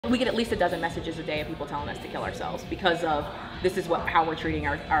We get at least a dozen messages a day of people telling us to kill ourselves because of this is how we're treating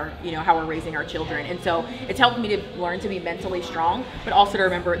our how we're raising our children. And so it's helped me to learn to be mentally strong, but also to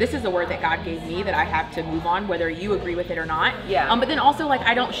remember this is the word that God gave me that I have to move on, whether you agree with it or not. Yeah. But then also, like,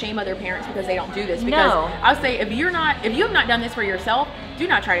 I don't shame other parents because they don't do this. Because I would say if you have not done this for yourself, do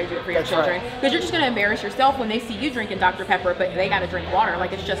not try to do it for your children, because you're just going to embarrass yourself when they see you drinking Dr. Pepper, but they got to drink water.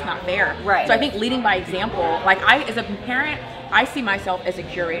 Like, it's just not fair. Right. So I think leading by example, like as a parent, I see myself as a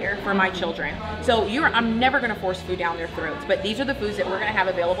curator for my children. So I'm never going to force food down their throats, but these are the foods that we're going to have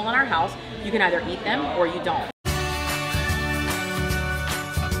available in our house. You can either eat them or you don't.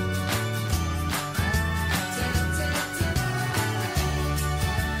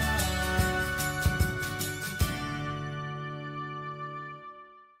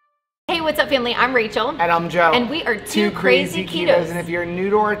 Hey, what's up, family? I'm Rachel. And I'm Joe. And we are Two Crazy Ketos. And if you're new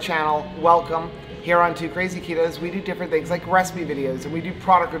to our channel, welcome. Here on Two Crazy Ketos, we do different things like recipe videos and we do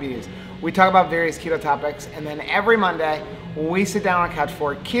product reviews. We talk about various keto topics, and then every Monday, we sit down on the couch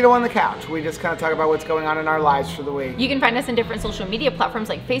for Keto on the Couch. We just kind of talk about what's going on in our lives for the week. You can find us in different social media platforms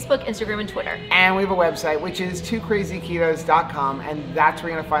like Facebook, Instagram, and Twitter. And we have a website, which is twocrazyketos.com, and that's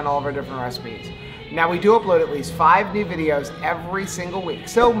where you're gonna find all of our different recipes. Now, we do upload at least 5 new videos every single week,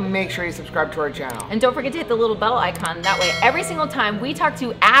 so make sure you subscribe to our channel. And don't forget to hit the little bell icon. That way, every single time we talk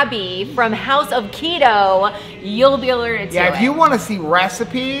to Abby from House of Keto, you'll be alerted to it. Yeah, if you want to see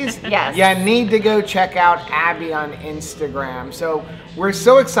recipes, yes, you need to go check out Abby on Instagram. So we're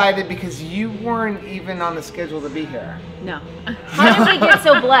so excited because you weren't even on the schedule to be here. No. How did we get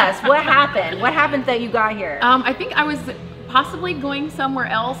so blessed? What happened? What happened that you got here? I think I was possibly going somewhere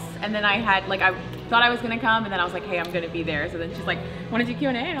else, and then I had, like, I thought I was gonna come, and then I was like, hey, I'm gonna be there. So then she's like, wanna do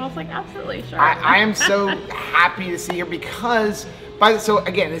Q&A? And I was like, absolutely, sure. I am so happy to see you because, so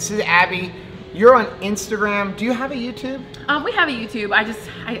again, this is Abby. You're on Instagram. Do you have a YouTube? We have a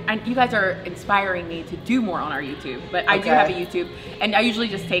YouTube. You guys are inspiring me to do more on our YouTube, but I do have a YouTube, and I usually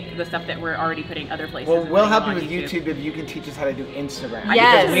just take the stuff that we're already putting other places. Well, we'll help you with YouTube if you can teach us how to do Instagram.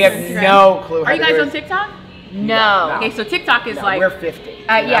 Yes. Because we have no clue how to do it. Are you guys on TikTok? No. Okay, so TikTok is like... We're 50.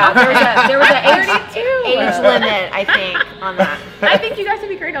 Yeah, there was an age limit, I think, on that. I think you guys would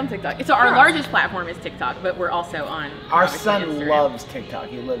be great on TikTok. So our largest platform is TikTok, but we're also on... Our son loves TikTok.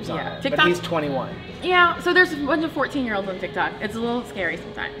 He lives on it, TikTok, but he's 21. Yeah, so there's a bunch of 14-year-olds on TikTok. It's a little scary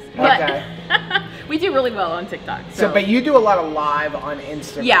sometimes. Okay. But we do really well on TikTok. So, but you do a lot of live on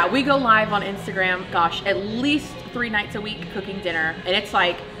Instagram. Yeah, we go live on Instagram, gosh, at least 3 nights a week cooking dinner, and it's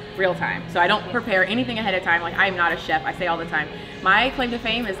like real time. So I don't prepare anything ahead of time. Like, I am not a chef. I say all the time, my claim to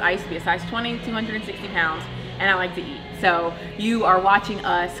fame is I used to be a size 20, 260 pounds, and I like to eat. So you are watching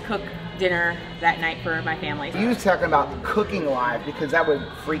us cook dinner that night for my family. You was talking about cooking live because that would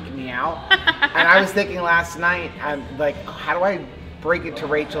freak me out. And I was thinking last night, I'm like, how do I break it to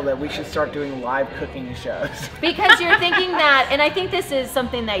Rachel that we should start doing live cooking shows? Because you're thinking that, and I think this is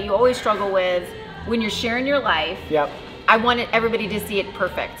something that you always struggle with when you're sharing your life. Yep. I wanted everybody to see it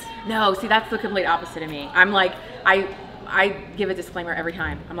perfect. No, see, that's the complete opposite of me. I'm like, I give a disclaimer every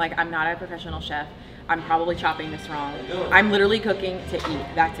time. I'm like, I'm not a professional chef. I'm probably chopping this wrong. I'm literally cooking to eat.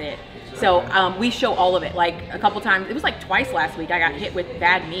 That's it. So we show all of it. Like a couple times, it was like twice last week, I got hit with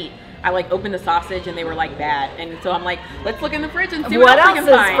bad meat. I like opened the sausage and they were like bad, and so I'm like, let's look in the fridge and see what else we can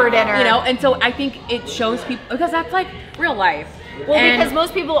find. For dinner? You know, and so I think it shows people, because that's like real life. Well, because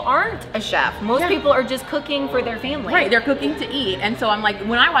most people aren't a chef. Most people are just cooking for their family. Right, they're cooking to eat. And so I'm like,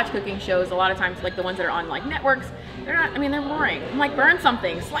 when I watch cooking shows, a lot of times, like the ones that are on like networks, they're not, I mean, they're boring. I'm like, burn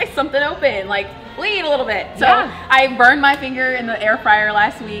something, slice something open, like bleed a little bit. So I burned my finger in the air fryer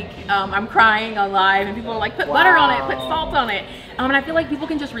last week. I'm crying on live, and people are like, put butter on it, put salt on it. And I feel like people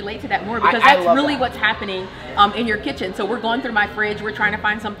can just relate to that more, because that's really what's happening in your kitchen. So we're going through my fridge, we're trying to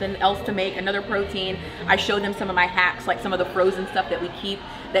find something else to make, another protein. I show them some of my hacks, like some of the frozen stuff that we keep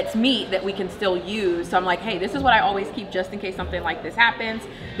that's meat that we can still use. So I'm like, hey, this is what I always keep just in case something like this happens.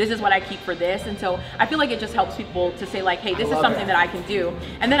 This is what I keep for this. And so I feel like it just helps people to say like, hey, this is something that I can do.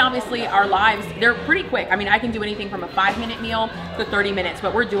 And then obviously our lives, they're pretty quick. I mean, I can do anything from a 5-minute meal to 30 minutes,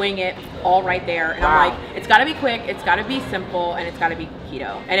 but we're doing it all right there. And I'm like, it's gotta be quick, it's gotta be simple, and it's gotta be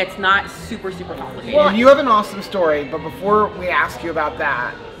keto. And it's not super, super complicated. Well, you have an awesome story, but before we ask you about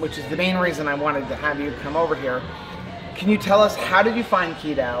that, which is the main reason I wanted to have you come over here, can you tell us, how did you find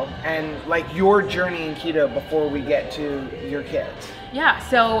keto and like your journey in keto before we get to your kids? Yeah,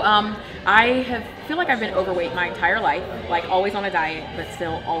 so I feel like I've been overweight my entire life, like always on a diet, but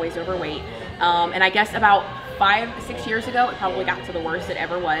still always overweight. And I guess about 5-6 years ago, it probably got to the worst it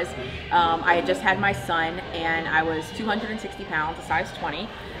ever was. I had just had my son, and I was 260 pounds, a size 20,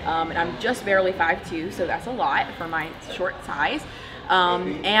 and I'm just barely 5'2", so that's a lot for my short size.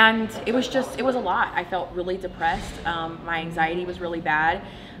 And it was a lot. I felt really depressed. My anxiety was really bad.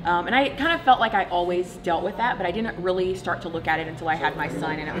 And I kind of felt like I always dealt with that, but I didn't really start to look at it until I had my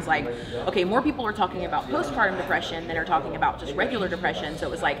son. And it was like, okay, more people are talking about postpartum depression than are talking about just regular depression. So it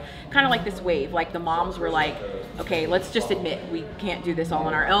was like kind of like this wave. Like the moms were like, okay, let's just admit we can't do this all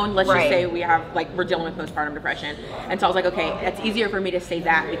on our own. Let's just say we're dealing with postpartum depression. And so I was like, okay, it's easier for me to say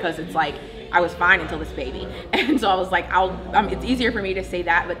that because it's like I was fine until this baby. And so I was like, it's easier for me to say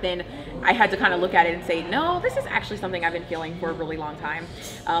that, but then I had to kind of look at it and say, no, this is actually something I've been feeling for a really long time.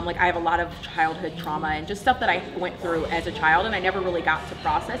 Like I have a lot of childhood trauma and just stuff that I went through as a child, and I never really got to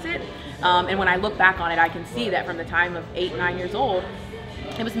process it. And when I look back on it, I can see that from the time of 8, 9 years old,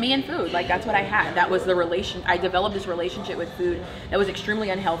 it was me and food. Like that's what I had. That was the relation. I developed this relationship with food that was extremely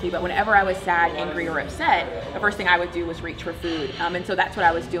unhealthy. But whenever I was sad, angry, or upset, the first thing I would do was reach for food. And so that's what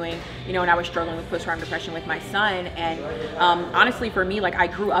I was doing, you know, when I was struggling with postpartum depression with my son. And honestly, for me, like I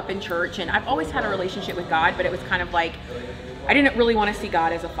grew up in church, and I've always had a relationship with God, but it was kind of like I didn't really want to see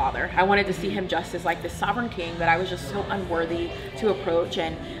God as a father. I wanted to see him just as like this sovereign king that I was just so unworthy to approach.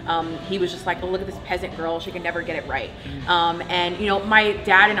 And he was just like, oh, look at this peasant girl. She can never get it right. And, you know, my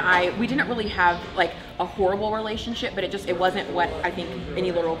dad and I, we didn't really have like a horrible relationship, but it wasn't what I think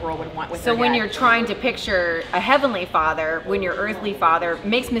any little girl would want with So her when dad. you're trying to picture a heavenly father, when your earthly father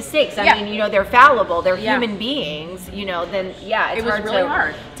makes mistakes, I mean, you know, they're fallible, they're human beings, you know, then it's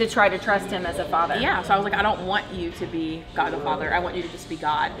hard to try to trust him as a father. Yeah, so I was like, I don't want you to be God the Father. I want you to just be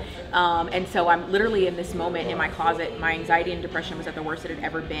God. And so I'm literally in this moment in my closet. My anxiety and depression was at the worst it had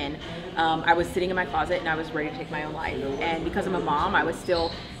ever been. I was sitting in my closet and I was ready to take my own life. And because I'm a mom, I was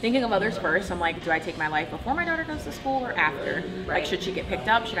still thinking of others first. I'm like, do I take my life before my daughter goes to school or after? Like, should she get picked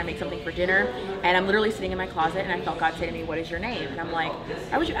up? Should I make something for dinner? And I'm literally sitting in my closet and I felt God say to me, what is your name? And I'm like,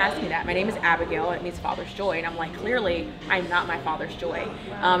 why would you ask me that? My name is Abigail and it means father's joy. And I'm like, clearly I'm not my father's joy.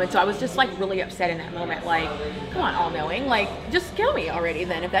 And so I was just like really upset in that moment. Like, come on, all knowing, like just kill me already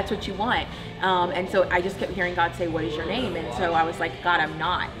then if that's what you want. And so I just kept hearing God say, what is your name? And so I was like, God, I'm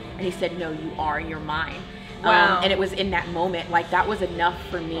not. And he said, no, you are, you're mine. Wow. And it was in that moment, like that was enough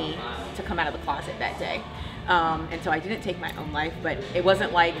for me to come out of the closet that day. And so I didn't take my own life, but it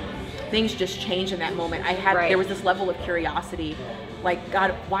wasn't like things just changed in that moment. There was this level of curiosity, like,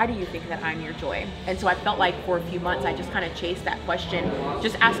 God, why do you think that I'm your joy? And so I felt like for a few months, I just kind of chased that question,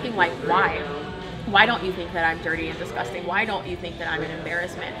 just asking like, why? Why don't you think that I'm dirty and disgusting? Why don't you think that I'm an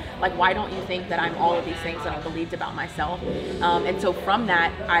embarrassment? Like, why don't you think that I'm all of these things that I believed about myself? And so from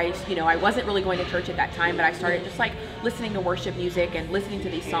that, I wasn't really going to church at that time, but I started just like listening to worship music and listening to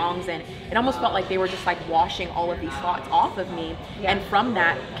these songs, and it almost felt like they were just like washing all of these thoughts off of me. Yeah. And from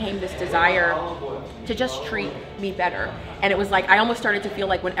that came this desire to just treat me better. And it was like, I almost started to feel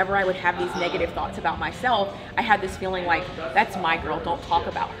like whenever I would have these negative thoughts about myself, I had this feeling like, that's my girl, don't talk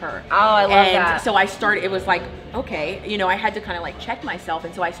about her. Oh, I love that. So I started, it was like, okay, you know, I had to kind of like check myself.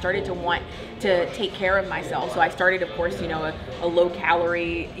 And so I started to want to take care of myself. So I started, of course, you know, a low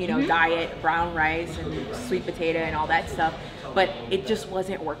calorie, you know, diet, brown rice and sweet potato and all that stuff. But it just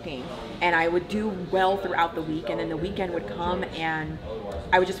wasn't working. And I would do well throughout the week, and then the weekend would come and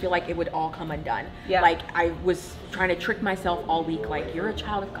I would just feel like it would all come undone. Yeah. Like I was trying to trick myself all week, like you're a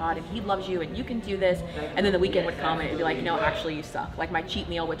child of God and he loves you and you can do this. And then the weekend would come and it'd be like, no, actually you suck. Like my cheat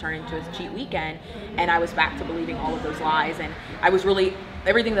meal would turn into a cheat weekend, and I was back to believing all of those lies. And I was really,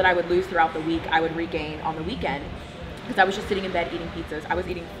 everything that I would lose throughout the week, I would regain on the weekend. Because I was just sitting in bed eating pizzas. I was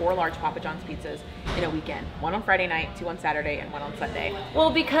eating 4 large Papa John's pizzas in a weekend. 1 on Friday night, 2 on Saturday, and 1 on Sunday.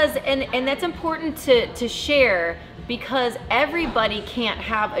 Well, because, and that's important to share, because everybody can't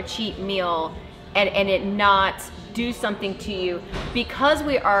have a cheat meal and it not do something to you. Because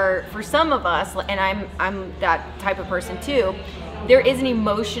we are, for some of us, and I'm that type of person too, there is an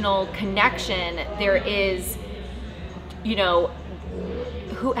emotional connection. There is, you know,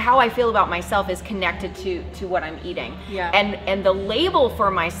 how I feel about myself is connected to what I'm eating. Yeah. And the label for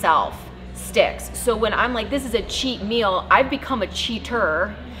myself sticks. So when I'm like, this is a cheat meal, I've become a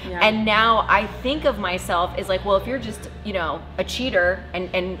cheater. Yeah. And now I think of myself as like, well, if you're just, you know, a cheater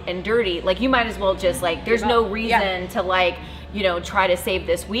and dirty, like you might as well just like, there's no reason to like, you know, try to save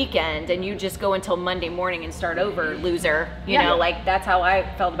this weekend, and you just go until Monday morning and start over, loser. You know, like that's how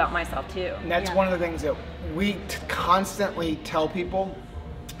I felt about myself too. And that's one of the things that we constantly tell people,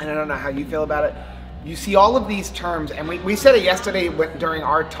 and I don't know how you feel about it. You see all of these terms, and we said it yesterday during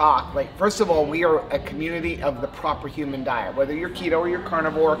our talk. Like, first of all, we are a community of the proper human diet, whether you're keto or you're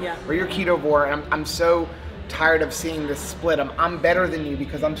carnivore or you're ketovore. And I'm so tired of seeing this split. I'm better than you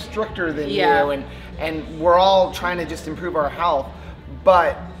because I'm stricter than you, and we're all trying to just improve our health.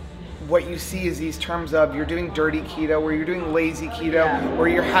 But what you see is these terms of you're doing dirty keto, or you're doing lazy keto, or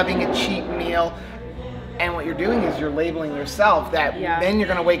you're having a cheat meal. And what you're doing is you're labeling yourself that then you're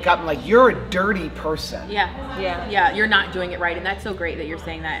going to wake up and like, you're a dirty person. Yeah, you're not doing it right. And that's so great that you're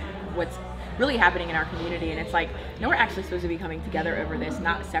saying that what's really happening in our community. And it's like, no, we're actually supposed to be coming together over this,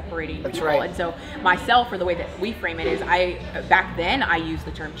 not separating people. Right. And so myself, or the way that we frame it is, back then I used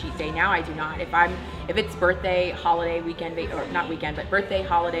the term cheat day. Now I do not. If it's birthday, holiday, weekend, or not weekend, but birthday,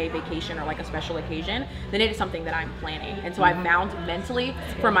 holiday, vacation, or like a special occasion, then it is something that I'm planning. And so I've found mentally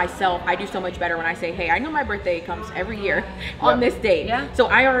for myself, I do so much better when I say, hey, I know my birthday comes every year on this date. So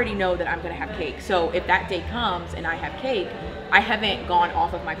I already know that I'm going to have cake. So if that day comes and I have cake, I haven't gone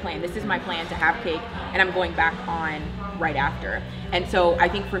off of my plan. This is my plan to have cake, and I'm going back on right after. And so I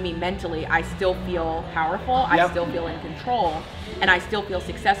think for me mentally, I still feel powerful, I still feel in control, and I still feel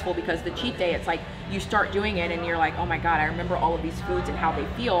successful, because the cheat day, it's like you start doing it and you're like, oh my God, I remember all of these foods and how they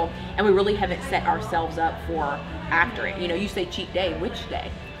feel, and we really haven't set ourselves up for after it. You know, you say cheat day, which day?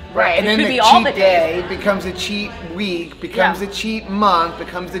 Right, and then it could the be all cheat the day becomes a cheat week, becomes a cheat month,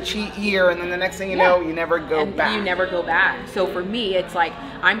 becomes a cheat year, and then the next thing you know, you never go back. You never go back. So for me, it's like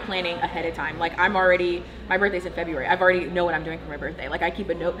I'm planning ahead of time. Like my birthday's in February. I've already know what I'm doing for my birthday. Like I keep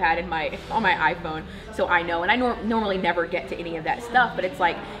a notepad on my iPhone, so I know. And I normally never get to any of that stuff, but it's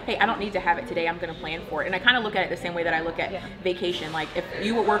like, hey, I don't need to have it today. I'm going to plan for it. And I kind of look at it the same way that I look at vacation. Like if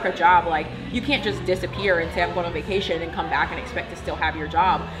you work a job, like you can't just disappear and say I'm going on vacation and come back and expect to still have your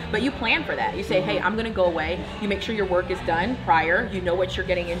job. But you plan for that. You say, hey, I'm going to go away. You make sure your work is done prior. You know what you're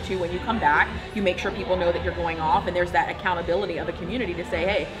getting into when you come back. You make sure people know that you're going off, and there's that accountability of a community to say,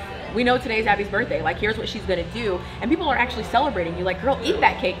 hey, we know today's Abby's birthday. Like, here's what she's going to do. And people are actually celebrating you. Like, girl, eat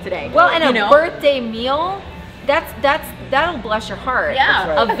that cake today. Well, and a birthday meal, that'll bless your heart.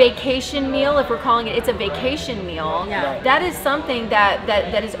 Yeah. A vacation meal, if we're calling it, it's a vacation meal. Yeah. That is something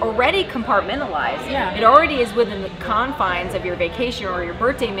that is already compartmentalized. Yeah. It already is within the confines of your vacation or your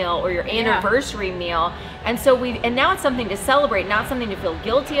birthday meal or your anniversary meal. And so now it's something to celebrate, not something to feel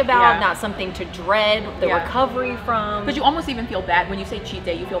guilty about, not something to dread the recovery from. Because you almost even feel bad when you say cheat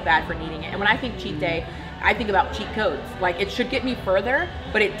day. You feel bad for needing it. And when I think cheat day, I think about cheat codes. Like, it should get me further,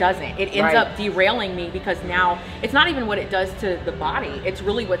 but it doesn't. It ends up derailing me, because now it's not even what it does to the body. It's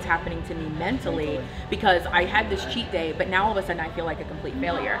really what's happening to me mentally, because I had this cheat day, but now all of a sudden I feel like a complete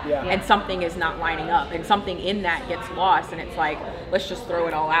failure. And something is not lining up, and something in that gets lost, and it's like, let's just throw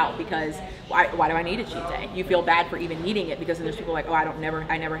it all out, because why do I need a cheat day? You feel bad for even needing it, because then there's people like, oh, I never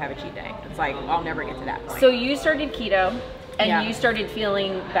have a cheat day. It's like, I'll never get to that point. So you started keto. And you started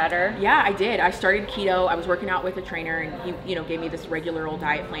feeling better? Yeah, I did. I started keto. I was working out with a trainer, and he, gave me this regular old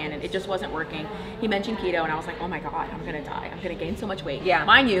diet plan, and it just wasn't working. He mentioned keto, and I was like, oh my God, I'm gonna die. I'm gonna gain so much weight. Yeah.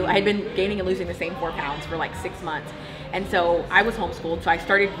 Mind you, I had been gaining and losing the same 4 pounds for like 6 months. And so I was homeschooled, so I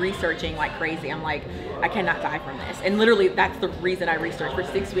started researching like crazy. I'm like, I cannot die from this. And literally, that's the reason I researched. For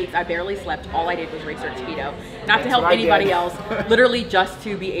 6 weeks, I barely slept. All I did was research keto. Not to help anybody else, literally just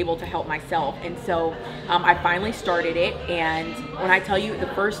to be able to help myself. And so I finally started it, and when I tell you, the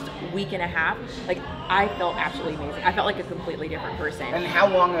first week and a half, like, I felt absolutely amazing. I felt like a completely different person. And how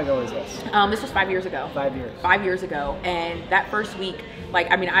long ago is this? This was 5 years ago. 5 years. 5 years ago. And that first week, like,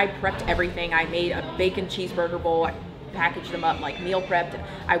 I mean, I prepped everything. I made a bacon cheeseburger bowl. I packaged them up, like meal prepped.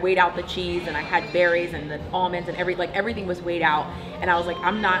 I weighed out the cheese, and I had berries and the almonds, and everything was weighed out. And I was like,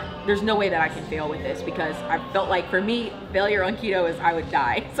 there's no way that I can fail with this, because I felt like, for me, failure on keto is I would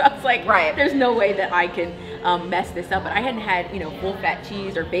die. So I was like, there's no way that I can mess this up. But I hadn't had, full fat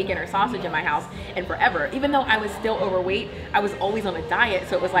cheese or bacon or sausage in my house in forever. Even though I was still overweight, I was always on a diet.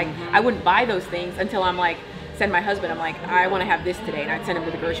 So it was like, I wouldn't buy those things until I'm like, send my husband, I'm like, I want to have this today, and I'd send him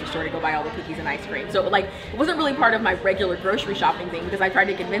to the grocery store to go buy all the cookies and ice cream. So like, it wasn't really part of my regular grocery shopping thing, because I tried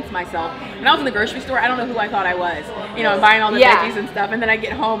to convince myself. When I was in the grocery store, I don't know who I thought I was, I'm buying all the veggies and stuff, and then I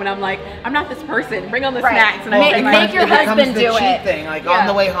get home and I'm like, I'm not this person. Bring on the snacks, and make your husband do it. Thing, like on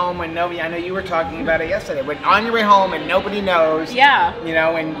the way home, when nobody, I know you were talking about it yesterday, when on your way home and nobody knows,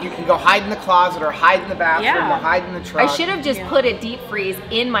 and you can go hide in the closet or hide in the bathroom or hide in the truck. I should have just put a deep freeze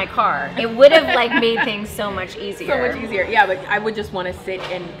in my car. It would have like made things so much easier. So much easier, yeah. But I would just want to sit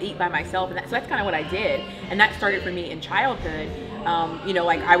and eat by myself, and so that's kind of what I did. And that started for me in childhood.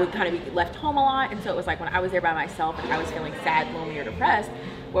 Like I would kind of be left home a lot, and so it was like when I was there by myself and I was feeling sad, lonely, or depressed,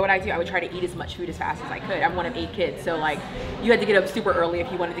 what would I do? I would try to eat as much food as fast as I could. I'm one of 8 kids, so like you had to get up super early if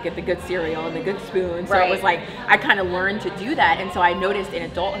you wanted to get the good cereal and the good spoon. So it was like I kind of learned to do that, and so I noticed in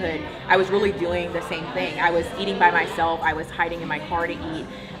adulthood I was really doing the same thing. I was eating by myself. I was hiding in my car to eat.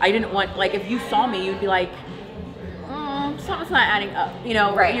 I didn't want, like, if you saw me, you'd be like, something's not adding up,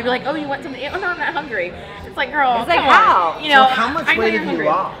 You'd be like, oh, you want something? Oh, no, I'm not hungry. It's like, girl, it's like, come how? on. You know, So how much I know weight you're have you hungry.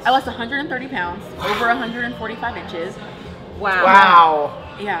 lost? I lost 130 pounds, over 145 inches. Wow.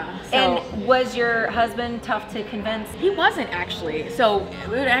 Wow. Yeah. So And was your husband tough to convince? he wasn't actually. So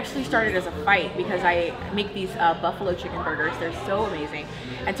it actually started as a fight because I make these buffalo chicken burgers. They're so amazing.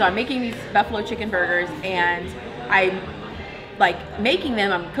 And so I'm making these buffalo chicken burgers, and I'm like making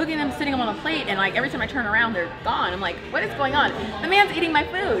them, I'm cooking them, sitting them on a plate, and like every time I turn around, they're gone. I'm like, what is going on? The man's eating my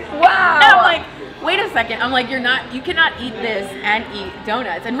food. Wow. And I'm like, wait a second. I'm like, you cannot eat this and eat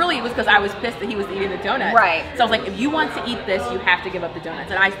donuts. And really it was because I was pissed that he was eating the donuts. Right. So I was like, if you want to eat this, you have to give up the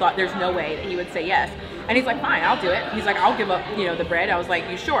donuts. And I thought there's no way that he would say yes. And he's like, fine, I'll do it. He's like, I'll give up, the bread. I was like,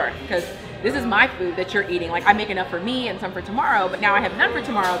 you sure? Because this is my food that you're eating. Like, I make enough for me and some for tomorrow, but now I have none for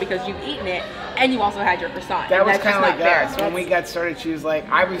tomorrow because you've eaten it and you also had your croissant. That was That's kind of just like not fair. us. When we got started, she was like,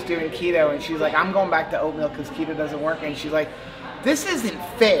 I was doing keto, and she's like, I'm going back to oatmeal because keto doesn't work. And she's like, this isn't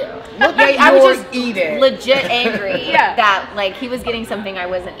fair. Look at I was yours just eating. legit angry Yeah. that like he was getting something I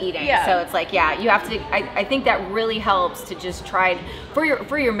wasn't eating. Yeah. So it's like, yeah, you have to. I think that really helps to just try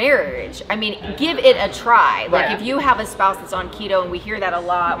for your marriage. I mean, give it a try. Like Right. if you have a spouse that's on keto, and we hear that a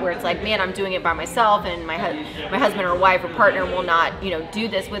lot, where it's like, man, I'm doing it by myself, and my husband or wife or partner will not, do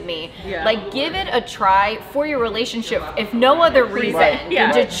this with me. Yeah. Like give it a try for your relationship, if no other reason, Right.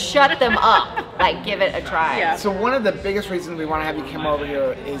 Yeah. to just shut them up. Like give it a try. Yeah. So one of the biggest reasons we want to have you come over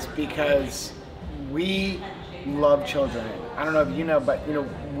here is because we love children. I don't know if you know, but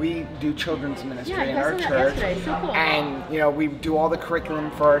we do children's ministry Yeah, in I our saw that church, yesterday. So cool. and we do all the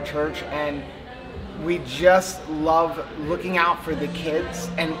curriculum for our church, and we just love looking out for the kids.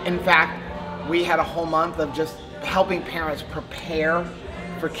 And in fact, we had a whole month of just helping parents prepare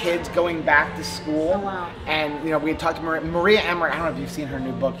for kids going back to school. Oh, wow. And we had talked to Maria Emmerich. I don't know if you've seen her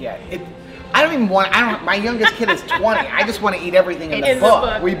new book yet. My youngest kid is 20. I just want to eat everything in the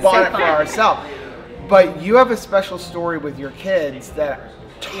book. We bought it for ourselves. But you have a special story with your kids that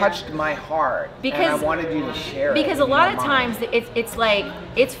touched my heart, and I wanted you to share it. Because a lot of times it's like,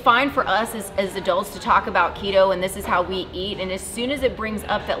 it's fine for us as adults to talk about keto and this is how we eat, and as soon as it brings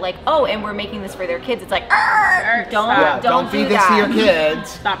up that like, oh, and we're making this for their kids, it's like, don't feed do this that. to your kids.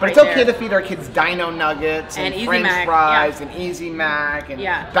 Stop But right it's okay there. to feed our kids Dino Nuggets and Easy French Mac, fries yeah. and Easy Mac and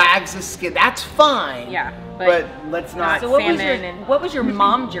Yeah. bags of skin. That's fine. Yeah, but let's not. So Salmon what was your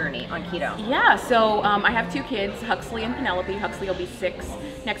mom journey on keto? Yeah, so I have two kids, Huxley and Penelope. Huxley will be 6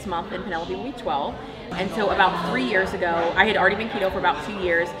 next month, and Penelope will be 12. And so about 3 years ago, I had already been keto for about 2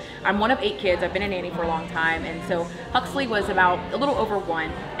 years. I'm one of 8 kids. I've been a nanny for a long time. And so Huxley was about a little over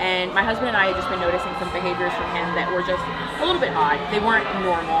 1. And my husband and I had just been noticing some behaviors from him that were just a little bit odd. They weren't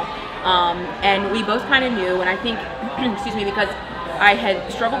normal. And we both kind of knew, and I think, excuse me, because I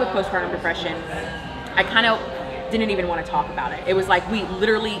had struggled with postpartum depression, I kind of didn't even want to talk about it. It was like we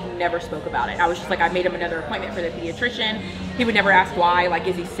literally never spoke about it. I was just like, I made him another appointment for the pediatrician. He would never ask why, like,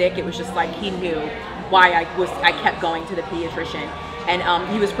 is he sick? It was just like he knew why I kept going to the pediatrician. And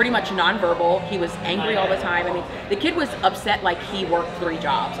he was pretty much nonverbal. He was angry all the time. I mean, the kid was upset like he worked 3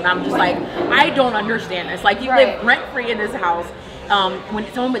 jobs. And I'm just like, I don't understand this. Like, you live rent-free in this house. When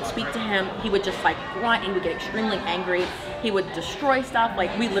someone would speak to him, he would just like grunt, he would get extremely angry. He would destroy stuff.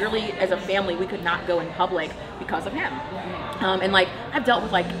 Like, we literally, as a family, we could not go in public because of him. And like, I've dealt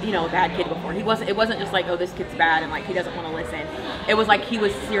with like, a bad kid before. It wasn't just like, oh, this kid's bad and like he doesn't want to listen. It was like he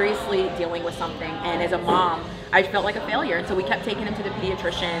was seriously dealing with something. And as a mom, I felt like a failure. And so we kept taking him to the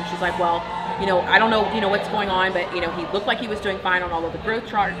pediatrician. She's like, well, I don't know, what's going on, but he looked like he was doing fine on all of the growth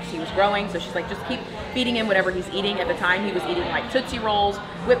charts. He was growing. So she's like, just keep feeding him whatever he's eating. At the time, he was eating like Tootsie Rolls,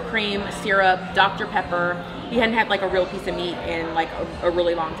 whipped cream, syrup, Dr. Pepper. He hadn't had like a real piece of meat in like a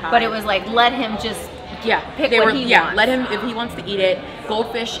really long time. But it was like, let him just pick what he wants. Let him, if he wants to eat it,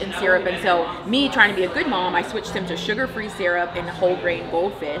 goldfish and syrup. And so me trying to be a good mom, I switched him to sugar-free syrup and whole grain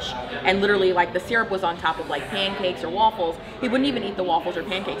goldfish. And literally like the syrup was on top of like pancakes or waffles. He wouldn't even eat the waffles or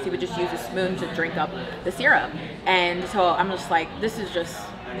pancakes. He would just use a spoon to drink up the syrup. And so I'm just like, this is just,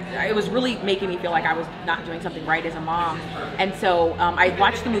 it was really making me feel like I was not doing something right as a mom. And so I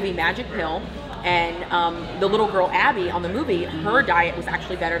watched the movie Magic Pill. And the little girl Abby on the movie, her diet was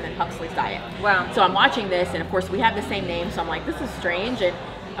actually better than Huxley's diet. Wow. So I'm watching this, and of course we have the same name, so I'm like, this is strange. And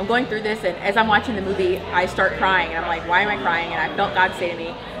I'm going through this, and as I'm watching the movie, I start crying, and I'm like, why am I crying? And I felt God say to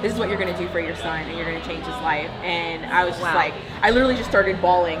me, this is what you're going to do for your son, and you're going to change his life. And I was just like, I literally just started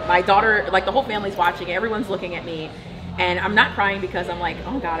bawling. My daughter, like the whole family's watching it, everyone's looking at me. And I'm not crying because I'm like,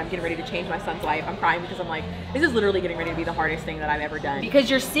 oh God, I'm getting ready to change my son's life. I'm crying because I'm like, this is literally getting ready to be the hardest thing that I've ever done. Because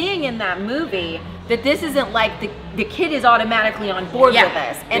you're seeing in that movie that this isn't like the kid is automatically on board with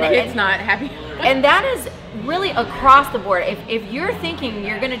this. And the kid's not happy. And that is really across the board. If you're thinking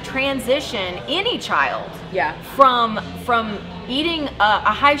you're going to transition any child from eating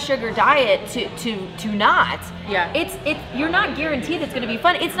a high sugar diet to not, you're not guaranteed it's going to be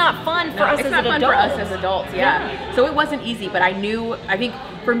fun. It's not fun for us as adults. It's not fun for us as adults, So it wasn't easy, but I think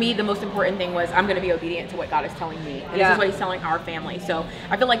for me the most important thing was I'm going to be obedient to what God is telling me. And this is what he's telling our family. So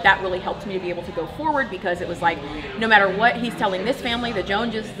I feel like that really helped me to be able to go forward, because it was like, no matter what he's telling this family, the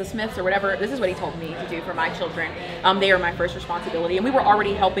Joneses, the Smiths, or whatever, this is what he told me to do for my children. They are my first responsibility. And we were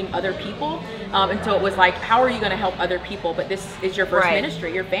already helping other people. And so it was like, how are you going to help other people? But this is your first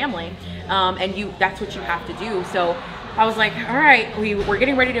ministry, your family. And that's what you have to do. So I was like, all right, we're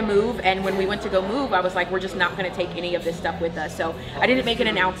getting ready to move. And when we went to go move, I was like, we're just not going to take any of this stuff with us. So I didn't make an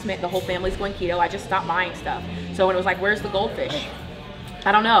announcement. The whole family's going keto. I just stopped buying stuff. So when it was like, where's the goldfish?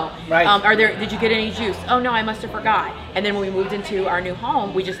 I don't know. Did you get any juice? Oh no, I must have forgot. And then when we moved into our new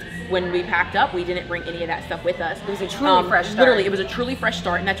home, when we packed up, we didn't bring any of that stuff with us. It was a truly fresh start. Literally, it was a truly fresh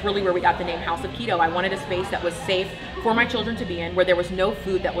start, and that's really where we got the name House of Keto. I wanted a space that was safe for my children to be in, where there was no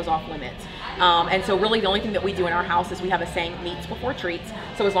food that was off limits. And so really the only thing that we do in our house is we have a saying, meats before treats.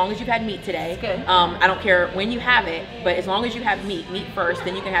 So as long as you've had meat today, I don't care when you have it, but as long as you have meat first,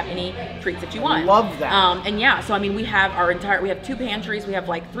 then you can have any treats that you want. Love that. And so I mean, we have we have 2 pantries, we have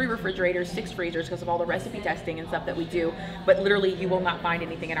like 3 refrigerators, 6 freezers, because of all the recipe testing and stuff that we do. But literally you will not find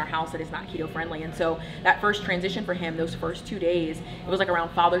anything in our house that is not keto friendly. And so that first transition for him, those first 2 days, it was like around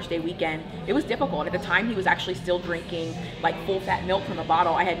Father's Day weekend. It was difficult. At the time, he was actually still drinking like full fat milk from a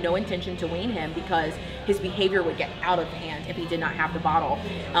bottle. I had no intention to wean him because his behavior would get out of hand if he did not have the bottle.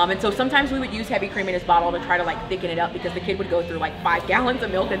 And so sometimes we would use heavy cream in his bottle to try to like thicken it up, because the kid would go through like 5 gallons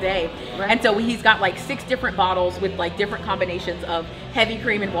of milk a day. And so he's got like 6 different bottles with like different combinations of heavy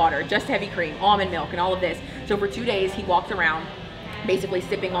cream and water, just heavy cream, almond milk, and all of this. So for 2 days he walked around basically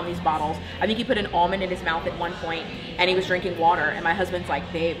sipping on these bottles. I think he put an almond in his mouth at one point, and he was drinking water. And my husband's like,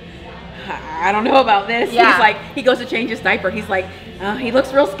 babe, I don't know about this. He's like, he goes to change his diaper. He's like, he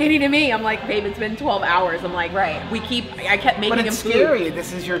looks real skinny to me. I'm like, babe, it's been 12 hours. I'm like, I kept making him food. But it's scary.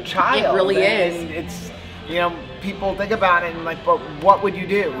 This is your child. It really is. And it's, people think about it and like, but what would you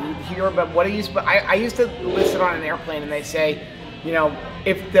do? You hear about what I used to listen on an airplane, and they say,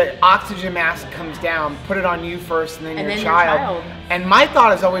 if the oxygen mask comes down, put it on you first and then your child. And my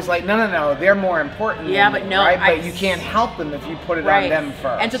thought is always like, no, they're more important. But no. But you can't help them if you put it on them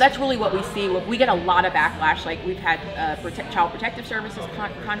first. And so that's really what we see. We get a lot of backlash. Like we've had Child Protective Services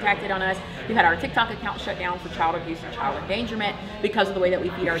contacted on us. We've had our TikTok account shut down for child abuse and child endangerment because of the way that we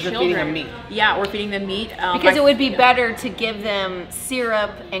feed our children. Feeding them meat. Yeah, we're feeding them meat. Because it would be better to give them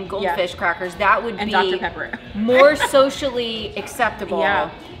syrup and goldfish crackers. That would be Dr. Pepper. more socially acceptable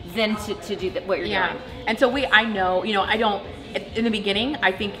than to do what you're doing. And so I know, I don't, in the beginning,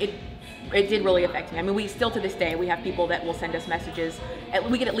 I think it did really affect me. I mean, we still to this day, we have people that will send us messages.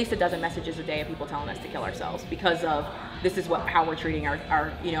 We get at least a dozen messages a day of people telling us to kill ourselves because of this is how we're treating our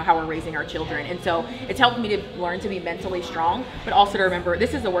how we're raising our children. And so it's helped me to learn to be mentally strong, but also to remember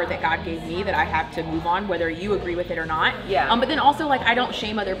this is the word that God gave me that I have to move on, whether you agree with it or not. But then also like I don't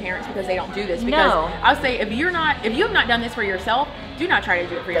shame other parents because they don't do this. Because I'll say if you have not done this for yourself, do not try to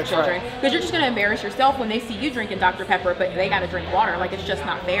do it for your children, because you're just going to embarrass yourself when they see you drinking Dr. Pepper, but they got to drink water. Like it's just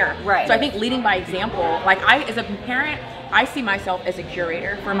not fair. So I think leading by example, like as a parent, I see myself as a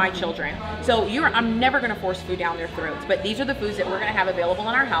curator for my children. So I'm never going to force food down their throats, but these are the foods that we're going to have available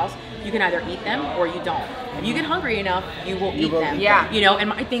in our house. You can either eat them or you don't. If you get hungry enough, you will eat them. And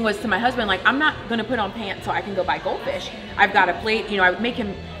my thing was to my husband, like, I'm not going to put on pants so I can go buy goldfish. I've got a plate, I would make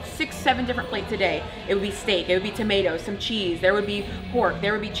him 6-7 different plates a day. It would be steak, it would be tomatoes, some cheese, there would be pork,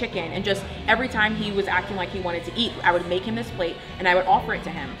 there would be chicken, and just every time he was acting like he wanted to eat, I would make him this plate and I would offer it to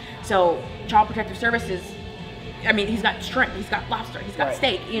him. So Child Protective Services, I mean, he's got shrimp, he's got lobster, he's got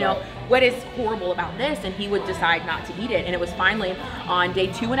steak, what is horrible about this? And he would decide not to eat it. And it was finally on day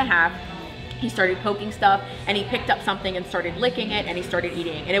 2.5, he started poking stuff and he picked up something and started licking it and he started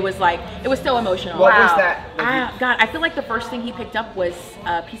eating. And it was so emotional. What was that? God, I feel like the first thing he picked up was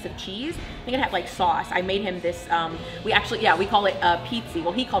a piece of cheese. I think it had like sauce. I made him this, we call it pizza.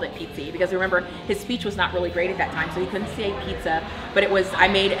 Well, he called it pizza because remember his speech was not really great at that time, so he couldn't say pizza, but I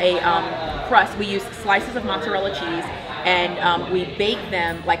made a crust. We used slices of mozzarella cheese and we bake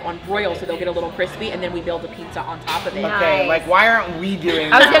them like on broil so they'll get a little crispy, and then we build a pizza on top of it. Okay, like why aren't we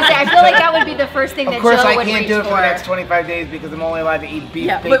doing I was gonna say, I feel like that would be the first thing that Joe would reach for. Of course I can't do it for the next 25 days because I'm only allowed to eat beef,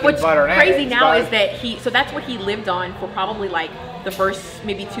 bacon, what's butter, and crazy eggs, now is that so that's what he lived on for probably like the first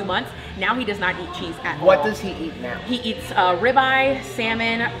maybe 2 months. Now he does not eat cheese at all. What does he eat now? He eats ribeye,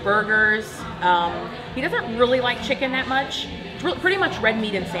 salmon, burgers. He doesn't really like chicken that much. Pretty much red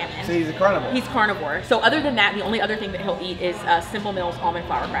meat and salmon. So he's a carnivore. He's carnivore. So other than that, the only other thing that he'll eat is Simple Mills almond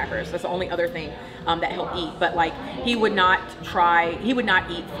flour crackers. That's the only other thing that he'll eat. But like he would not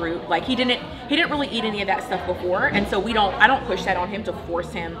eat fruit. Like he didn't really eat any of that stuff before. And so I don't push that on him to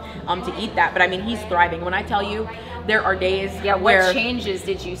force him to eat that. But I mean, he's thriving. When I tell you, there are days where what changes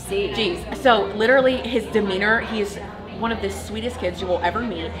did you see? Geez. So literally his demeanor, he's one of the sweetest kids you will ever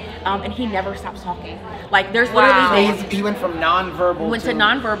meet, and he never stops talking. Like there's literally days he went from nonverbal to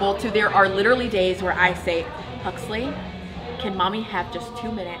nonverbal to there are literally days where I say, Huxley, can mommy have just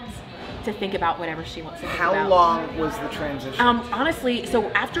 2 minutes to think about whatever she wants to think about? How long was the transition? Honestly, so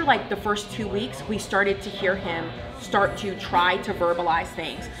after like the first 2 weeks, we started to hear him start to try to verbalize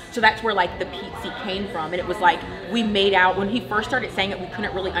things. So that's where like the Pete came from. And it was like we made out when he first started saying it, we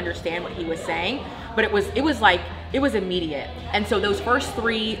couldn't really understand what he was saying, but it was immediate. And so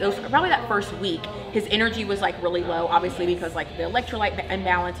probably that first week, his energy was like really low, obviously because like the electrolyte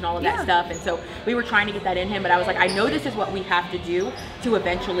imbalance and all of that stuff. And so we were trying to get that in him, but I was like, I know this is what we have to do to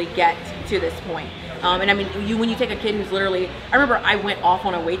eventually get to this point. And I mean, when you take a kid who's literally, I remember I went off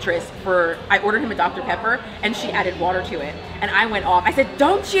on a waitress I ordered him a Dr. Pepper and she added water to it. And I went off. I said,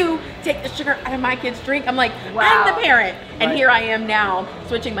 don't you take the sugar out of my kid's drink. I'm like, I'm the parent. And here I am now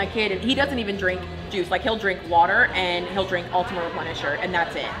switching my kid, and he doesn't even drink juice. Like he'll drink water and he'll drink Ultimate Replenisher, and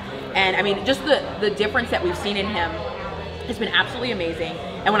that's it. And I mean, just the difference that we've seen in him has been absolutely amazing.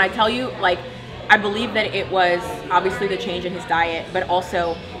 And when I tell you, like, I believe that it was obviously the change in his diet, but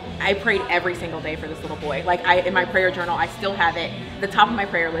also I prayed every single day for this little boy. Like in my prayer journal, I still have it. The top of my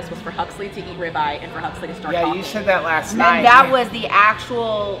prayer list was for Huxley to eat ribeye and for Huxley to start talking. Yeah, you said that last night. And that was the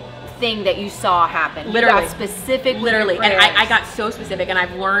actual thing that you saw happen. Literally. You got specific. Literally. And I got so specific, and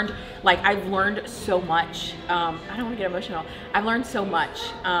I've learned so much. I don't want to get emotional. I've learned so much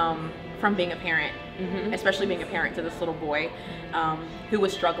from being a parent, especially being a parent to this little boy who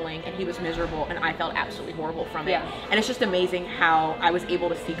was struggling, and he was miserable, and I felt absolutely horrible from it. And it's just amazing how I was able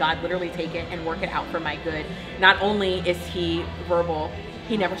to see God literally take it and work it out for my good. Not only is he verbal,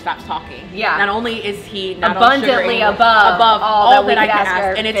 he never stops talking. Not only is he not abundantly on sugar above all that I can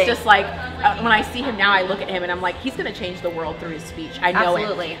ask. And it's just like when I see him now, I look at him and I'm like, he's going to change the world through his speech. I know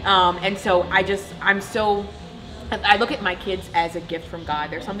it. And so I look at my kids as a gift from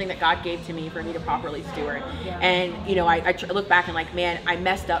God. They're something that God gave to me for me to properly steward. And you know, I look back and like, man, I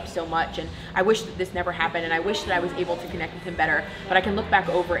messed up so much, and I wish that this never happened, and I wish that I was able to connect with him better. But I can look back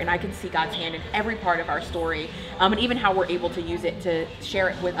over and I can see God's hand in every part of our story, and even how we're able to use it to share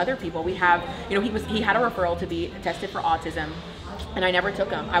it with other people. We have, you know, he had a referral to be tested for autism, and I never took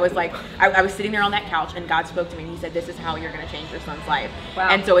him. I was like, I was sitting there on that couch, and God spoke to me, and he said, this is how you're going to change your son's life.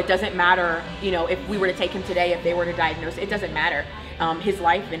 And so it doesn't matter, you know, if we were to take him today, if they were to diagnose it doesn't matter. His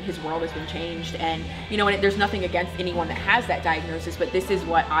life and his world has been changed, and you know, and there's nothing against anyone that has that diagnosis, but this is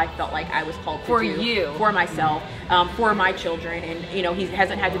what I felt like I was called to do for myself, for my children. And you know, he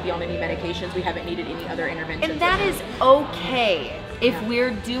hasn't had to be on any medications. We haven't needed any other interventions. And that is okay if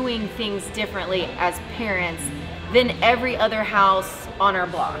we're doing things differently as parents than every other house on our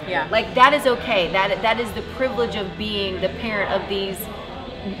block. Like that is okay. That is the privilege of being the parent of these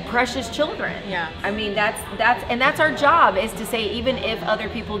precious children. I mean, that's our job, is to say, even if other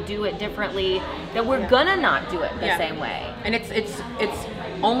people do it differently, that we're gonna not do it the same way. And it's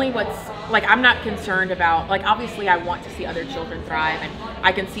only what's like, I'm not concerned about, like, obviously I want to see other children thrive, and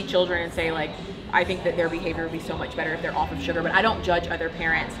I can see children and say, like, I think that their behavior would be so much better if they're off of sugar, but I don't judge other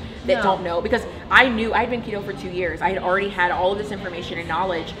parents that don't know, because I knew I'd been keto for 2 years. I had already had all of this information and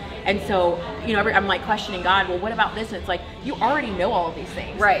knowledge, and so, you know, I'm like questioning God, well, what about this? And it's like, you already know all of these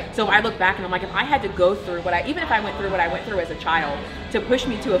things. So I look back and I'm like, if I had to go through even if I went through what I went through as a child to push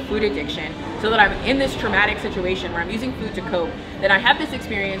me to a food addiction, so that I'm in this traumatic situation where I'm using food to cope, then I have this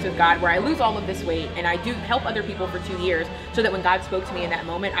experience with God where I lose all of this weight, and I do help other people for 2 years, so that when God spoke to me in that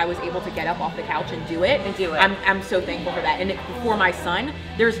moment, I was able to get up off the couch and do it. I'm so thankful for that. And for my son,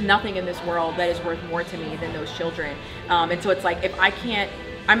 there's nothing in this world that is worth more to me than those children. And so it's like, if I can't,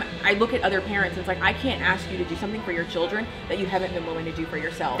 I look at other parents, and it's like, I can't ask you to do something for your children that you haven't been willing to do for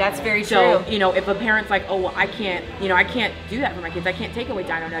yourself. That's very true. So, you know, if a parent's like, oh, well, I can't do that for my kids. I can't take away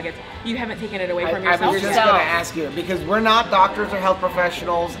Dino Nuggets. You haven't taken it away from yourself. I was just going to ask you, because we're not doctors or health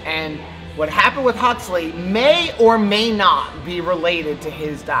professionals, and what happened with Huxley may or may not be related to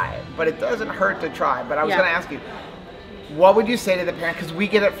his diet, but it doesn't hurt to try. But I was going to ask you, what would you say to the parent? Because we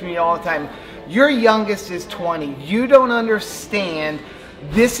get it from you all the time. Your youngest is 20. You don't understand.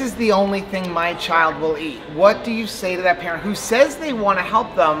 This is the only thing my child will eat. What do you say to that parent who says they want to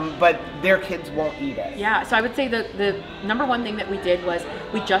help them, but their kids won't eat it? Yeah, so I would say the number one thing that we did was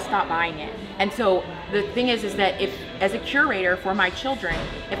we just stopped buying it. And so the thing is that if, as a curator for my children,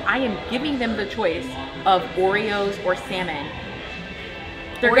 if I am giving them the choice of Oreos or salmon,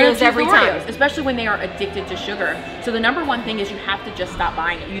 they're going to choose every Oreos, especially when they are addicted to sugar. So the number one thing is you have to just stop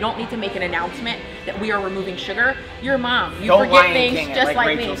buying it. You don't need to make an announcement that we are removing sugar. You're a mom. You don't forget things just like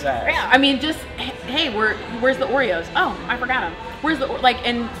Rachel me. Says. Yeah, I mean, just, hey, where's the Oreos? Oh, I forgot them. Where's the,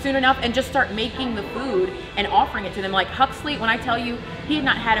 and soon enough, and just start making the food and offering it to them. Like Huxley, when I tell you, he had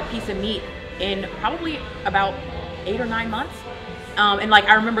not had a piece of meat in probably about 8 or 9 months. And like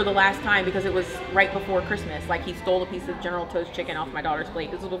I remember the last time, because it was right before Christmas, like he stole a piece of General Tso's chicken off my daughter's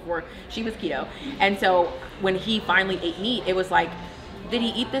plate. This was before she was keto. And so when he finally ate meat, it was like, did he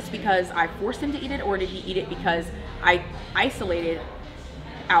eat this because I forced him to eat it, or did he eat it because I isolated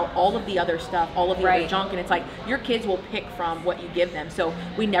out all of the other stuff, all of the other junk? And it's like, your kids will pick from what you give them. So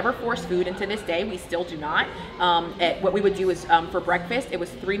we never force food, and to this day we still do not. What we would do is for breakfast it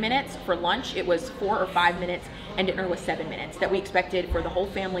was 3 minutes, for lunch it was 4 or 5 minutes, and dinner was 7 minutes, that we expected for the whole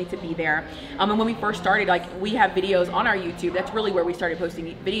family to be there. And when we first started, like, we have videos on our YouTube. That's really where we started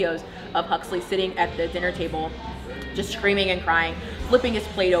posting videos of Huxley sitting at the dinner table just screaming and crying, flipping his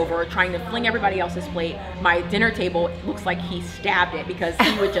plate over, trying to fling everybody else's plate. My dinner table looks like he stabbed it, because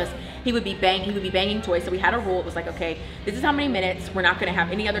he would be banging toys. So we had a rule. It was like, okay, this is how many minutes. We're not going to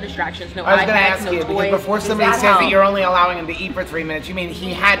have any other distractions. No iPads, no toys. I was going to ask you, because before somebody says that you're only allowing him to eat for 3 minutes, you mean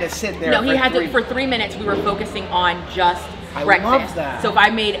he had to sit there? No, he had to, for 3 minutes we were focusing on just breakfast. I love that. So if I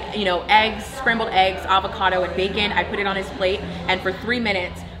made, eggs, scrambled eggs, avocado, and bacon, I put it on his plate, and for 3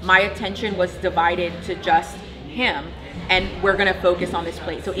 minutes my attention was divided to just him, and we're gonna focus on this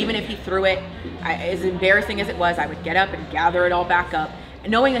plate. So even if he threw it, as embarrassing as it was, I would get up and gather it all back up,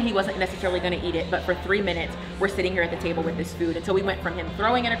 knowing that he wasn't necessarily going to eat it. But for 3 minutes we're sitting here at the table with this food. And so we went from him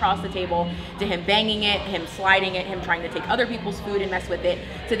throwing it across the table, to him banging it, him sliding it, him trying to take other people's food and mess with it,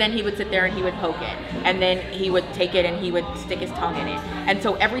 to then he would sit there and he would poke it, and then he would take it and he would stick his tongue in it. And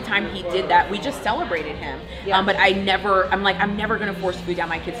so every time he did that, we just celebrated him. But I'm never going to force food down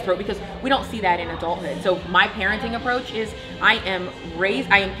my kid's throat, because we don't see that in adulthood. So my parenting approach is I am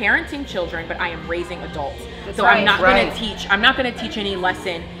parenting children, but I am raising adults. So I'm not going to teach any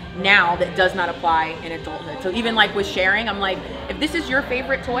lesson now that does not apply in adulthood. So even like with sharing, I'm like, if this is your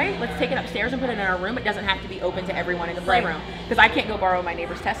favorite toy, let's take it upstairs and put it in our room. It doesn't have to be open to everyone in the playroom, because I can't go borrow my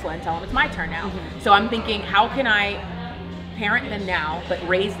neighbor's Tesla and tell them it's my turn now. So I'm thinking, how can I parent them now but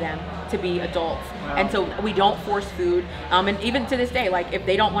raise them to be adults? And so we don't force food. And even to this day, like, if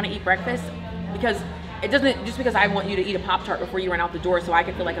they don't want to eat breakfast, because it doesn't, just because I want you to eat a Pop-Tart before you run out the door so I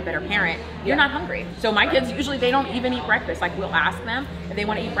can feel like a better parent, you're not hungry. So my kids, usually they don't even eat breakfast. Like, we'll ask them if they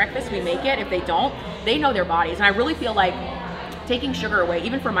want to eat breakfast, we make it. If they don't, they know their bodies. And I really feel like taking sugar away,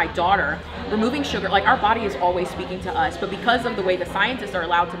 even for my daughter, removing sugar, like, our body is always speaking to us, but because of the way the scientists are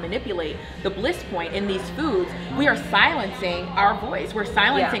allowed to manipulate the bliss point in these foods, we are silencing our voice, we're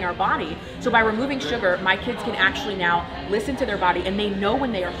silencing our body. So by removing sugar, my kids can actually now listen to their body, and they know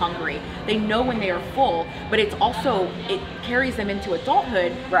when they are hungry, they know when they are full, but it's also, it carries them into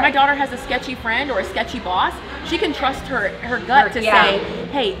adulthood. My daughter has a sketchy friend or a sketchy boss, she can trust her gut to say,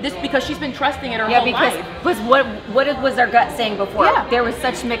 hey, this, because she's been trusting it her whole life. Because what was their gut saying before? There was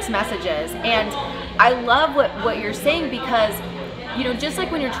such mixed messages. And I love what you're saying, because just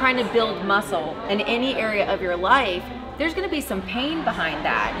like when you're trying to build muscle in any area of your life, there's going to be some pain behind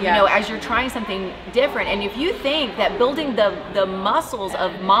that, as you're trying something different. And if you think that building the muscles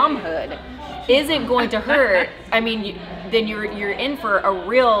of momhood isn't going to hurt, I mean, then you're in for a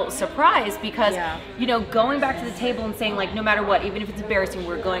real surprise, because going back to the table and saying, like, no matter what, even if it's embarrassing,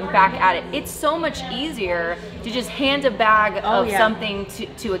 we're going back at it. It's so much easier to just hand a bag of something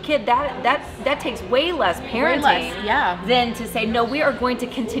to a kid. That takes way less parenting than to say, no, we are going to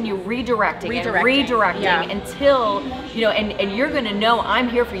continue redirecting until and you're going to know I'm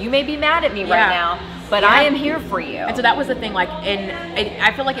here for you. You may be mad at me right now, but I am here for you. And so that was the thing, like, and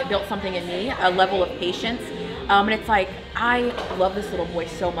I feel like it built something in me, a level of patience. And it's like, I love this little boy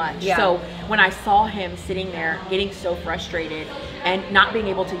so much. Yeah. So when I saw him sitting there getting so frustrated and not being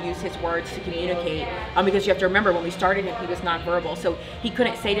able to use his words to communicate, because you have to remember when we started him, he was nonverbal. So he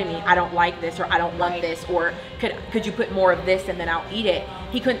couldn't say to me, I don't like this, or I don't want this, or could you put more of this and then I'll eat it.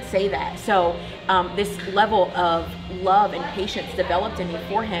 He couldn't say that. So this level of love and patience developed in me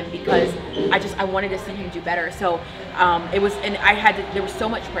for him because I wanted to see him do better. So it was, and there was so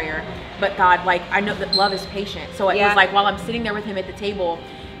much prayer, but God, like, I know that love is patient. So it was like, while I'm sitting there with him at the table,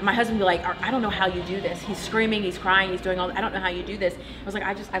 my husband would be like, I don't know how you do this. He's screaming, he's crying, he's doing all, I don't know how you do this. I was like,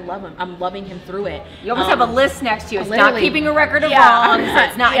 I love him. I'm loving him through it. You almost have a list next to you. It's not keeping a record of wrongs.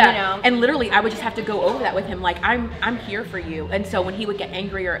 It's not, you know. And literally, I would just have to go over that with him. Like, I'm here for you. And so when he would get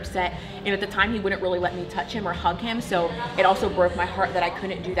angry or upset, and at the time he wouldn't really let me touch him or hug him. So it also broke my heart that I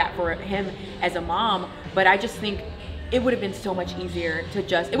couldn't do that for him as a mom. But I just think it would have been so much easier to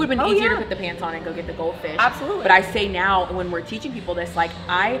it would have been easier to put the pants on and go get the goldfish. Absolutely. But I say now, when we're teaching people this, like,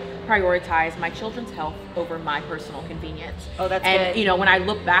 I prioritize my children's health over my personal convenience. Oh, that's and, good. you know, when I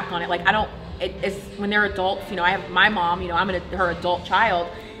look back on it, like, it's when they're adults, you know, I have my mom, you know, her adult child,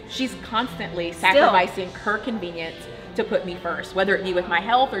 she's constantly sacrificing her convenience to put me first, whether it be with my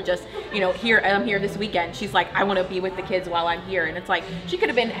health or just, you know, I'm here this weekend. She's like, I want to be with the kids while I'm here. And it's like, she could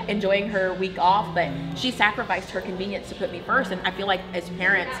have been enjoying her week off, but she sacrificed her convenience to put me first. And I feel like as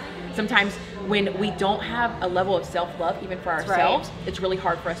parents, sometimes when we don't have a level of self-love, even for ourselves, it's really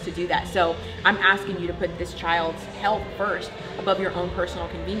hard for us to do that. So I'm asking you to put this child's health first above your own personal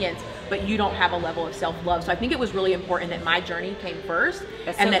convenience, but you don't have a level of self-love. So I think it was really important that my journey came first,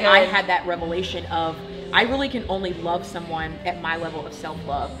 and that I had that revelation of, I really can only love someone at my level of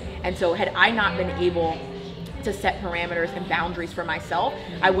self-love. And so had I not been able to set parameters and boundaries for myself,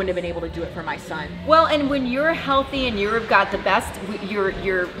 I wouldn't have been able to do it for my son. Well, and when you're healthy and you've got the best,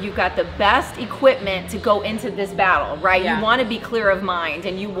 you've got the best equipment to go into this battle, right? You want to be clear of mind,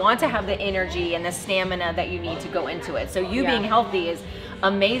 and you want to have the energy and the stamina that you need to go into it. So you being healthy is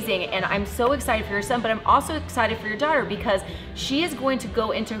amazing, and I'm so excited for your son, but I'm also excited for your daughter because she is going to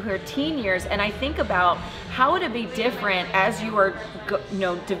go into her teen years, and I think about how would it be different as you are, you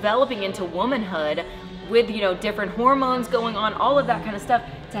know, developing into womanhood with, you know, different hormones going on, all of that kind of stuff.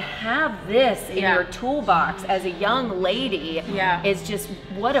 To have this in your toolbox as a young lady is just,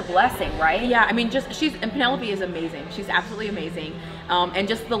 what a blessing, right? Yeah, I mean, and Penelope is amazing. She's absolutely amazing. And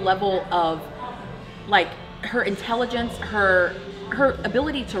just the level of, like, her intelligence, her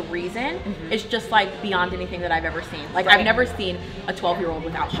ability to reason is just like beyond anything that I've ever seen. Like, I've never seen a 12-year-old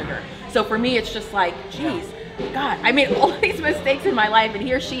without sugar. So for me, it's just like, geez, God, I made all these mistakes in my life, and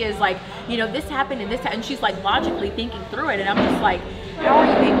here she is like, you know, this happened and this happened, and she's like logically thinking through it, and I'm just like, how are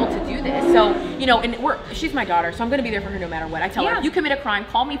you able to do this? So, you know, and she's my daughter, so I'm gonna be there for her no matter what. I tell her, if you commit a crime,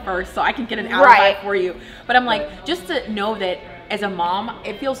 call me first so I can get an alibi for you. But I'm like, just to know that as a mom,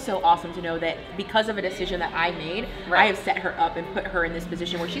 it feels so awesome to know that because of a decision that I made, I have set her up and put her in this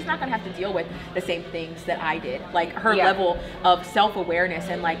position where she's not gonna have to deal with the same things that I did. Like, her level of self-awareness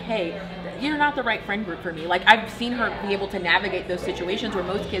and like, hey, you're not the right friend group for me. Like, I've seen her be able to navigate those situations where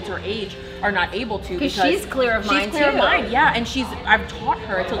most kids her age are not able to, because she's clear of mind too. She's clear of mind, and I've taught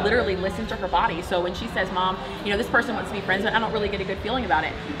her to literally listen to her body. So when she says, Mom, you know, this person wants to be friends, but I don't really get a good feeling about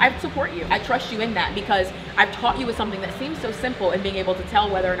it, I support you. I trust you in that, because I've taught you with something that seems so simple, and being able to tell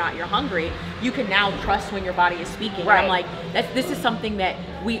whether or not you're hungry. You can now trust when your body is speaking. I'm like, this is something that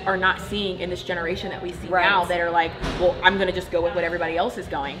we are not seeing in this generation that we see now, that are like, well, I'm gonna just go with what everybody else is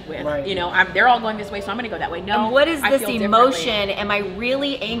going with. You know, they're all going this way, so I'm gonna go that way. No. And what is this emotion? Am I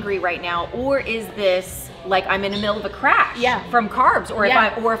really angry right now, or is this like I'm in the middle of a crash from carbs, or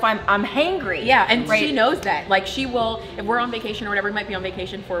if I'm hangry? And she knows that. Like, she will, if we're on vacation or whatever, we might be on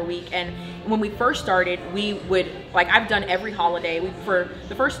vacation for a week, and when we first started, we would, like, I've done every holiday. For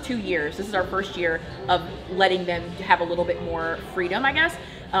the first 2 years, this is our first year of letting them have a little bit more freedom, I guess.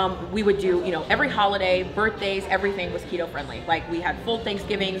 We would do, you know, every holiday, birthdays, everything was keto friendly. Like, we had full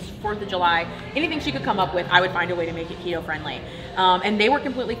Thanksgivings, 4th of July, anything she could come up with, I would find a way to make it keto friendly. And they were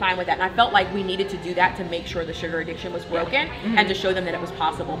completely fine with that. And I felt like we needed to do that to make sure the sugar addiction was broken and to show them that it was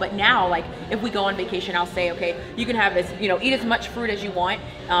possible. But now, like, if we go on vacation, I'll say, okay, you can have eat as much fruit as you want.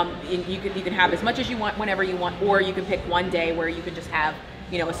 You can have as much as you want whenever you want, or you can pick one day where you can just have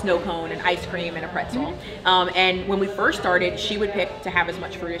you know, a snow cone, an ice cream, and a pretzel. And when we first started, she would pick to have as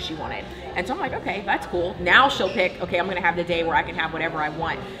much fruit as she wanted. And so I'm like, okay, that's cool. Now she'll pick, okay, I'm gonna have the day where I can have whatever I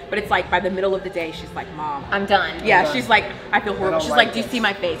want. But it's like by the middle of the day, she's like, Mom, I'm done. Yeah, she's like, I feel horrible. She's like, do you this. see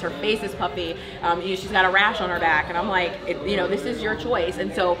my face? Her face is puffy. She's got a rash on her back. And I'm like, you know, this is your choice.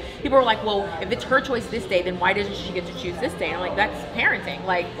 And so people are like, well, if it's her choice this day, then why doesn't she get to choose this day? And I'm like, that's parenting.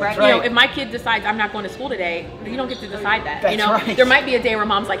 Like, That's you know, right. if my kid decides I'm not going to school today, you don't get to decide that. That's you know, right. there might be a day where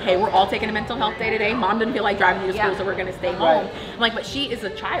Mom's like, hey, we're all taking a mental health day today. Mom didn't feel like driving you to school, so we're going to stay home. Right. I'm like, but she is a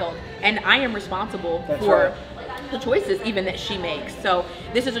child, and I am responsible That's for right. the choices even that she makes. So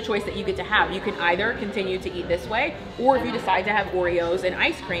this is a choice that you get to have. You can either continue to eat this way, or if you decide to have Oreos and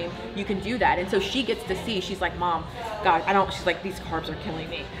ice cream, you can do that. And so she gets to see, she's like, Mom, God, she's like, these carbs are killing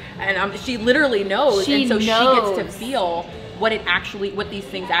me. And she literally knows. She and so knows. she gets to feel what these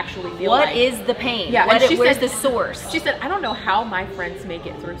things actually feel like. What is the pain? Yeah, and where's the source? She said, I don't know how my friends make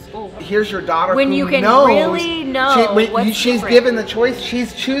it through school. Here's your daughter When who you can knows really know what's she's different. given the choice.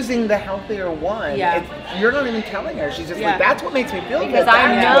 She's choosing the healthier one. Yeah. You're not even telling her. She's just Yeah. like, that's what makes me feel Because good.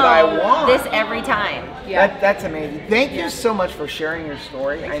 I That's what I know want. this every time. Yeah. That's amazing. Thank Yeah. you so much for sharing your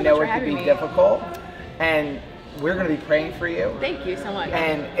story. Thanks I so know much it for could be having me. difficult, and we're going to be praying for you. Thank you so much.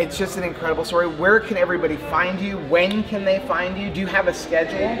 And it's just an incredible story. Where can everybody find you? When can they find you? Do you have a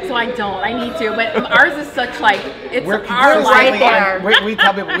schedule? So I don't. I need to, but ours is such like it's We're our consistently life. right there. we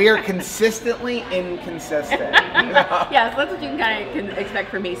tell people we are consistently inconsistent. Yeah, so that's what you can kind of can expect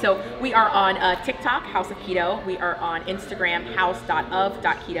from me. So we are on TikTok, House of Keto. We are on Instagram,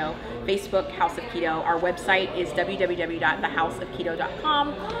 house.of.keto. Facebook, House of Keto. Our website is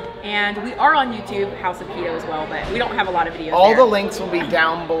www.thehouseofketo.com. And we are on YouTube, House of Keto as well, but we don't have a lot of videos All there. the links will be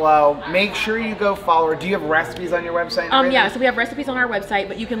down below. Make sure you go follow her. Do you have recipes on your website? and everything? Yeah, so we have recipes on our website,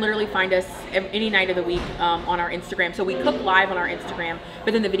 but you can literally find us any night of the week on our Instagram. So we cook live on our Instagram,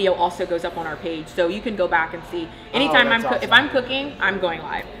 but then the video also goes up on our page. So you can go back and see anytime that's awesome. if I'm cooking, I'm going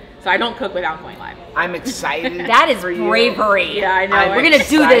live. So I don't cook without going live. I'm excited. That is for you. bravery. Yeah, I know. I'm We're gonna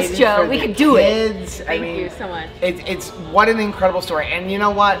do this, excited Joe. for We the can do it. kids. Thank you so much. It's what an incredible story. And you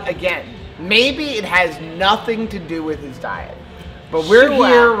know what? Again, maybe it has nothing to do with his diet. But we're Sure.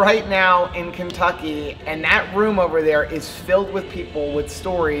 here right now in Kentucky, and that room over there is filled with people with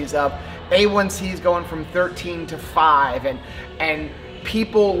stories of A1Cs going from 13 to 5, and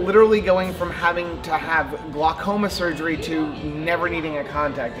people literally going from having to have glaucoma surgery to never needing a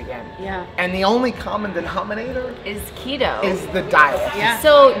contact again. Yeah. And the only common denominator Is keto. is the diet. Yeah.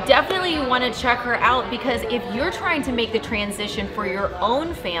 So definitely you want to check her out, because if you're trying to make the transition for your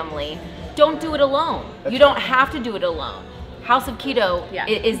own family, don't do it alone. That's you don't right. have to do it alone. House of Keto Yeah.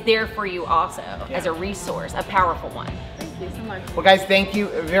 is there for you also as a resource, a powerful one. Thank you so much. Well guys, thank you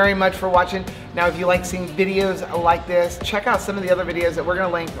very much for watching. Now if you like seeing videos like this, check out some of the other videos that we're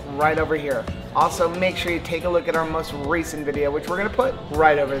gonna link right over here. Also, make sure you take a look at our most recent video, which we're gonna put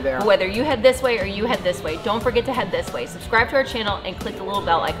right over there. Whether you head this way or you head this way, don't forget to head this way. Subscribe to our channel and click the little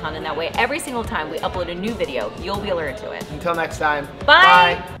bell icon, and that way every single time we upload a new video, you'll be alerted to it. Until next time,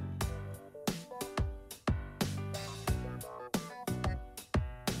 Bye. bye.